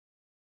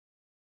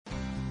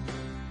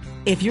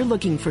If you're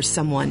looking for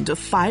someone to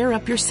fire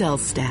up your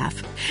sales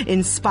staff,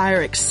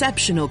 inspire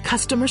exceptional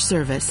customer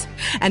service,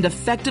 and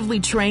effectively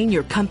train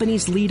your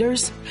company's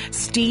leaders,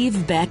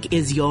 Steve Beck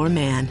is your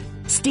man.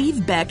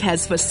 Steve Beck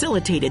has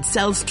facilitated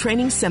sales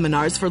training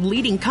seminars for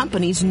leading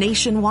companies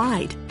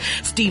nationwide.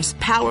 Steve's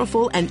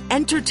powerful and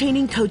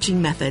entertaining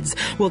coaching methods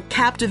will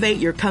captivate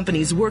your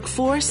company's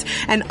workforce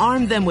and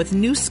arm them with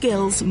new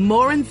skills,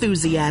 more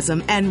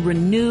enthusiasm, and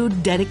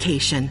renewed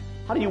dedication.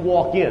 How do you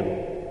walk in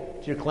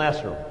to your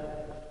classroom?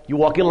 You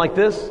walk in like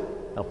this.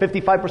 Now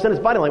 55% is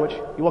body language.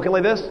 You walk in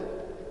like this.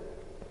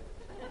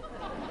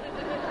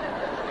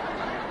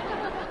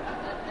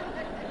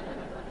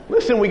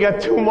 Listen, we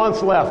got 2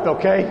 months left,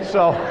 okay?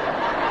 So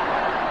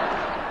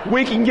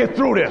we can get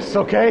through this,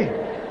 okay?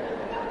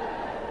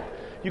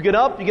 You get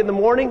up, you get in the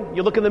morning,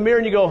 you look in the mirror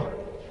and you go,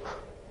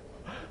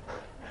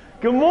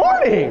 "Good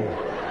morning.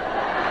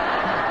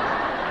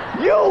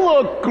 You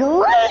look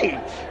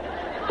great.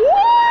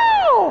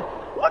 Wow!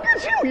 Look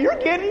at you, you're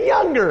getting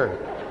younger.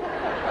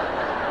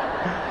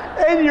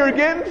 And you're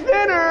getting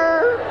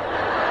thinner."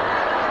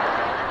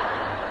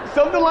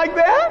 Something like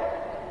that?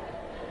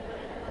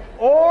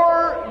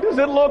 Or does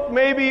it look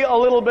maybe a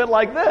little bit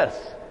like this?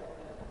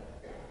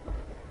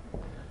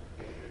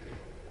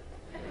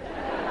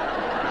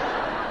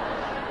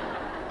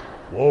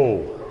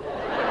 Whoa.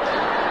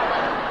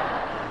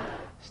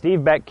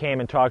 Steve Beck came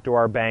and talked to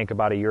our bank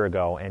about a year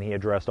ago, and he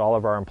addressed all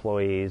of our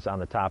employees on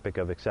the topic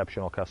of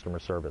exceptional customer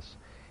service.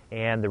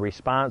 And the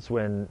response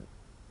to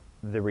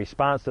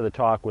the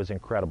talk was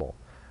incredible.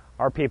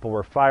 Our people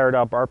were fired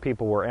up, our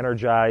people were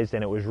energized,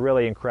 and it was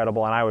really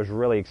incredible, and I was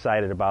really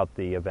excited about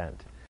the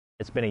event.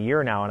 It's been a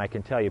year now, and I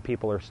can tell you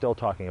people are still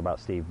talking about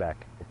Steve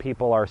Beck.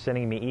 People are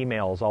sending me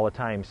emails all the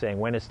time saying,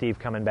 "When is Steve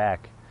coming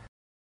back?"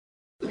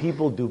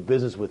 People do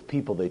business with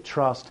people they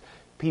trust.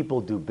 People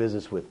do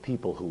business with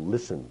people who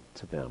listen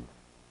to them.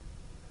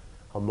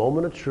 A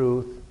moment of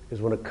truth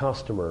is when a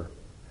customer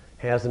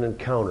has an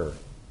encounter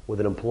with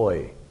an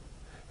employee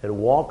and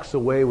walks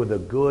away with a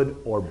good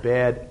or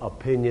bad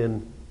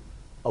opinion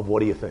of, what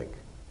do you think?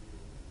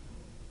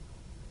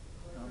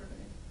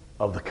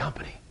 Of the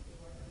company.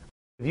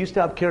 If you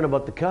stop caring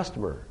about the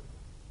customer's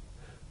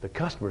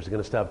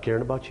going to stop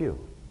caring about you.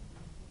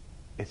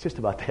 It's just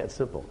about that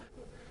simple.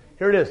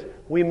 Here it is.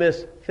 We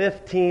miss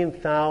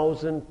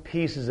 15,000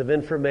 pieces of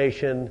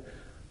information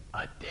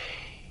a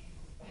day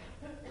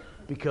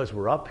because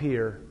we're up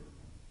here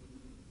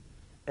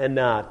and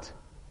not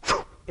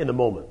in the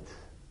moment.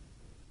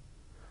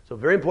 So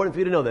very important for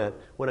you to know that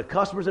when a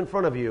customer's in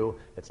front of you,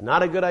 it's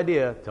not a good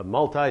idea to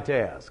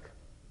multitask.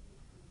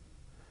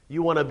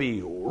 You want to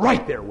be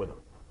right there with them.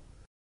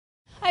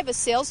 I have a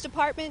sales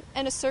department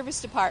and a service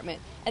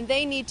department, and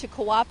they need to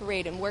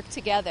cooperate and work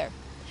together.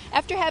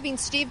 After having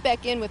Steve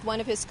Beck in with one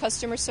of his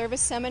customer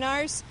service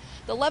seminars,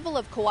 the level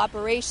of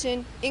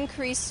cooperation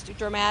increased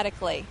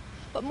dramatically.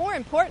 But more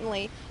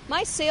importantly,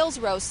 my sales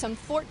rose some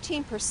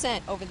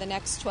 14% over the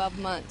next 12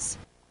 months.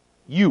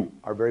 You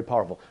are very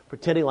powerful,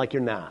 pretending like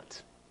you're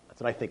not.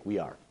 That's what I think we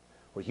are.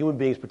 We're human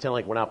beings pretending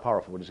like we're not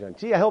powerful. We're just going,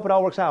 "Gee, I hope it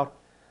all works out."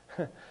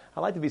 I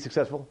like to be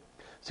successful.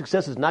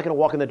 Success is not going to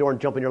walk in the door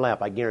and jump in your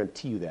lap. I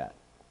guarantee you that.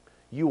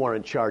 You are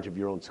in charge of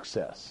your own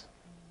success.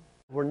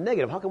 We're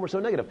negative. How come we're so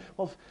negative?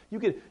 Well, you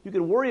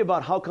could worry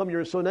about how come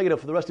you're so negative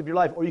for the rest of your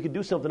life, or you could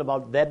do something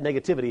about that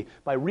negativity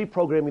by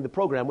reprogramming the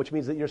program, which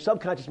means that your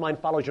subconscious mind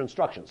follows your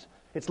instructions.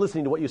 It's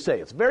listening to what you say.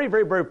 It's very,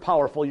 very, very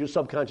powerful, your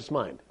subconscious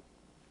mind.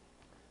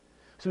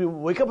 So you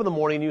wake up in the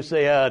morning and you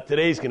say,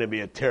 "Today's going to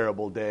be a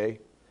terrible day."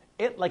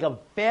 It, like a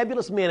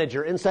fabulous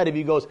manager inside of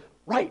you, goes,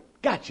 "Right,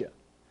 gotcha,"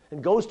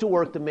 and goes to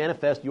work to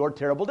manifest your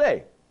terrible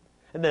day.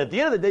 And then at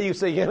the end of the day, you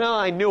say,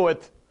 "I knew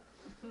it."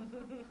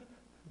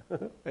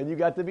 And you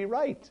got to be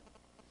right.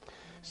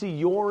 See,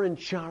 you're in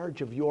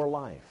charge of your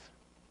life.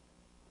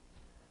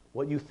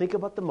 What you think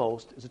about the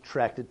most is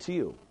attracted to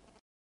you.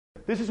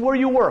 This is where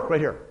you work, right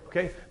here,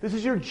 okay? This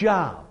is your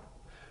job.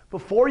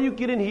 Before you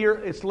get in here,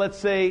 it's, let's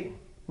say,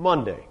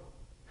 Monday.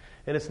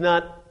 And it's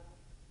not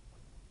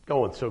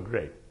going so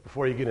great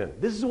before you get in.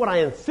 This is what I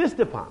insist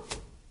upon.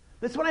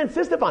 This is what I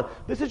insist upon.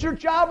 This is your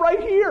job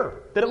right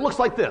here, that it looks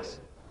like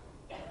this.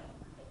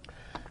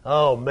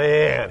 Oh,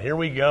 man, here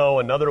we go,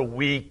 another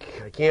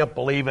week. I can't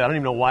believe it. I don't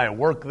even know why I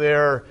work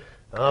there.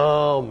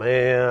 Oh,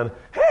 man.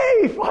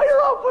 Hey, fire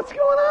up. What's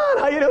going on?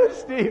 How you doing,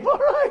 Steve? All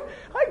right.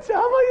 Hi,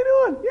 Tom. How you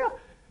doing? Yeah.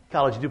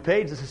 College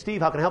DuPage, this is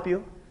Steve. How can I help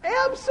you?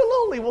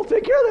 Absolutely. We'll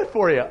take care of that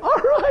for you. All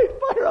right.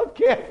 Fire up,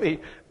 Kathy.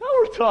 Now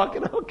we're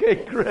talking. Okay,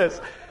 Chris.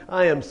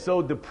 I am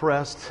so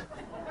depressed.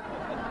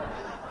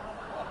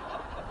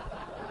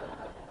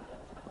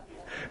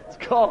 It's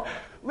called...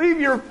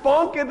 Leave your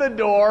funk at the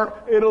door.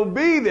 It'll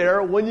be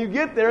there when you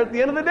get there at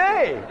the end of the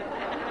day.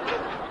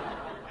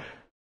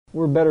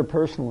 We're better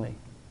personally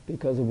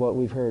because of what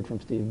we've heard from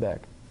Steve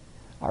Beck.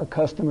 Our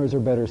customers are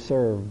better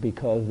served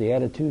because the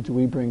attitudes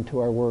we bring to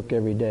our work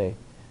every day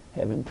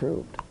have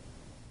improved.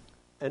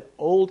 An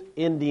old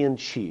Indian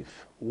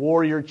chief,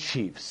 warrior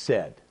chief,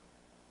 said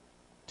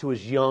to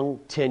his young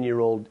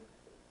 10-year-old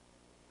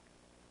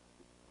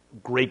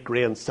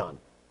great-grandson,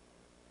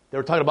 They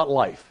were talking about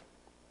life.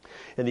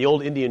 And the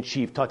old Indian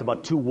chief talked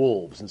about two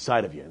wolves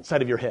inside of you,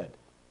 inside of your head.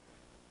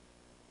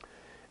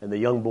 And the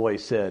young boy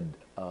said,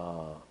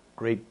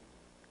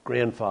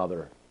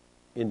 great-grandfather,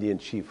 Indian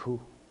chief, who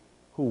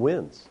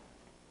wins?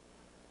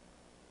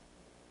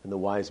 And the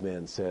wise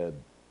man said,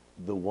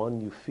 the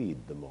one you feed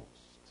the most.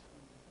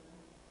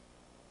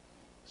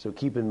 So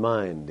keep in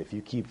mind, if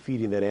you keep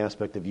feeding that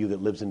aspect of you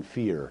that lives in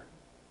fear,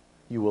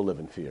 you will live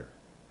in fear.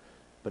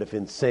 But if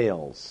in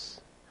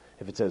sales,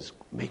 if it says,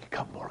 make a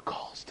couple more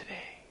calls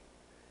today,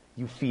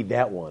 you feed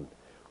that one,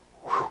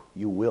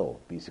 you will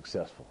be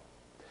successful.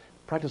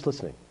 Practice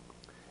listening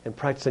and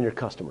practice on your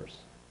customers.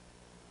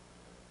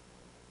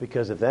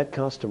 Because if that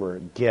customer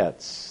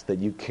gets that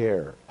you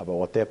care about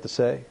what they have to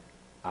say,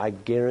 I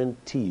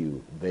guarantee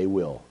you they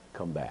will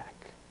come back.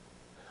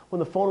 When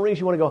the phone rings,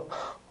 you want to go,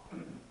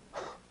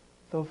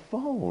 the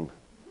phone.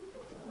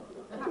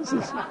 This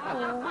is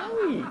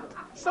great.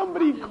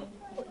 Somebody,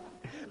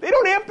 they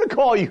don't have to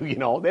call you, you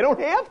know. They don't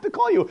have to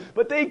call you,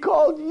 but they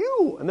called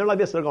you. And they're like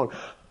this, they're going,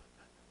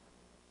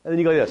 and then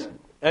you go this,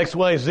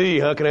 XYZ,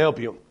 how can I help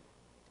you?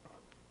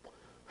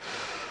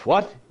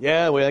 What?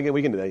 Yeah,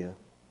 we can do that, yeah.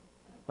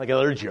 Like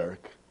another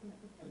jerk.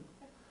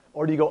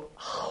 Or do you go,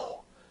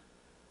 oh,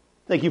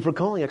 thank you for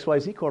calling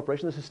XYZ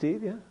Corporation. This is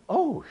Steve, yeah.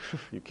 Oh,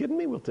 you kidding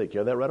me? We'll take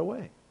care of that right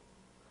away.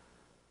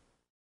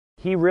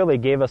 He really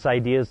gave us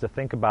ideas to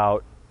think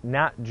about,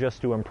 not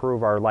just to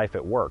improve our life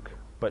at work,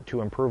 but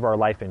to improve our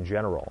life in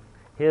general.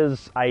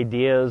 His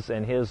ideas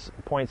and his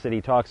points that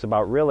he talks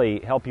about really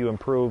help you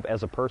improve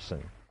as a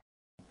person.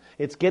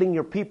 It's getting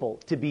your people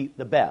to be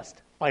the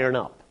best, firing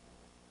up.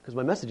 Because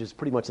my message is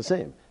pretty much the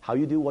same. How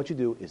you do what you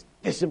do is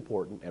this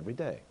important every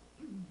day.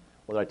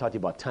 Whether I talk to you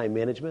about time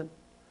management,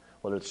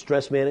 whether it's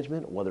stress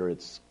management, whether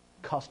it's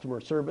customer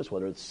service,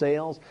 whether it's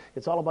sales,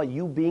 it's all about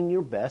you being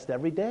your best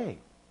every day.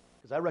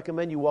 Because I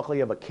recommend you walk like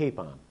you have a cape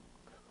on.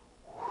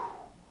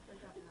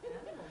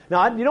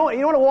 Now, you don't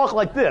want to walk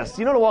like this.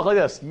 You don't want to walk like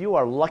this. You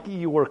are lucky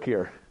you work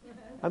here.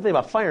 I'm thinking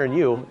about firing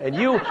you, and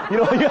you don't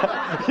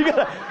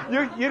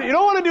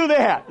want to do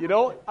that, you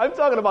know. I'm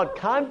talking about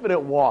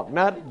confident walk,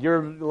 not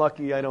you're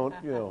lucky I don't,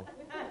 you know.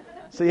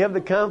 So you have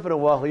the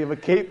confident walk, you have a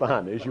cape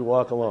on as you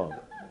walk along.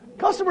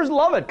 Customers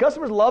love it.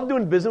 Customers love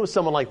doing business with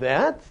someone like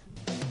that.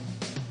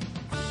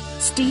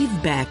 Steve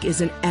Beck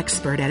is an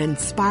expert at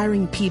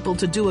inspiring people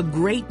to do a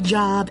great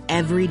job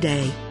every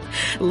day.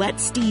 Let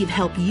Steve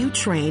help you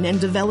train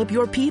and develop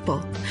your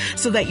people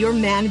so that your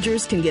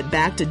managers can get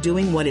back to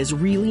doing what is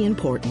really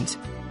important.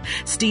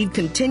 Steve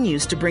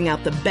continues to bring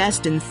out the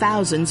best in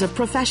thousands of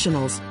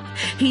professionals.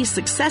 He's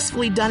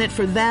successfully done it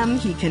for them.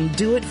 He can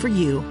do it for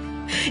you.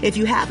 If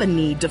you have a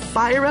need to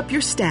fire up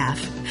your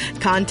staff,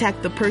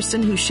 contact the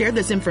person who shared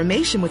this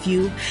information with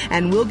you,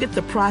 and we'll get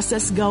the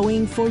process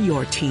going for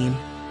your team.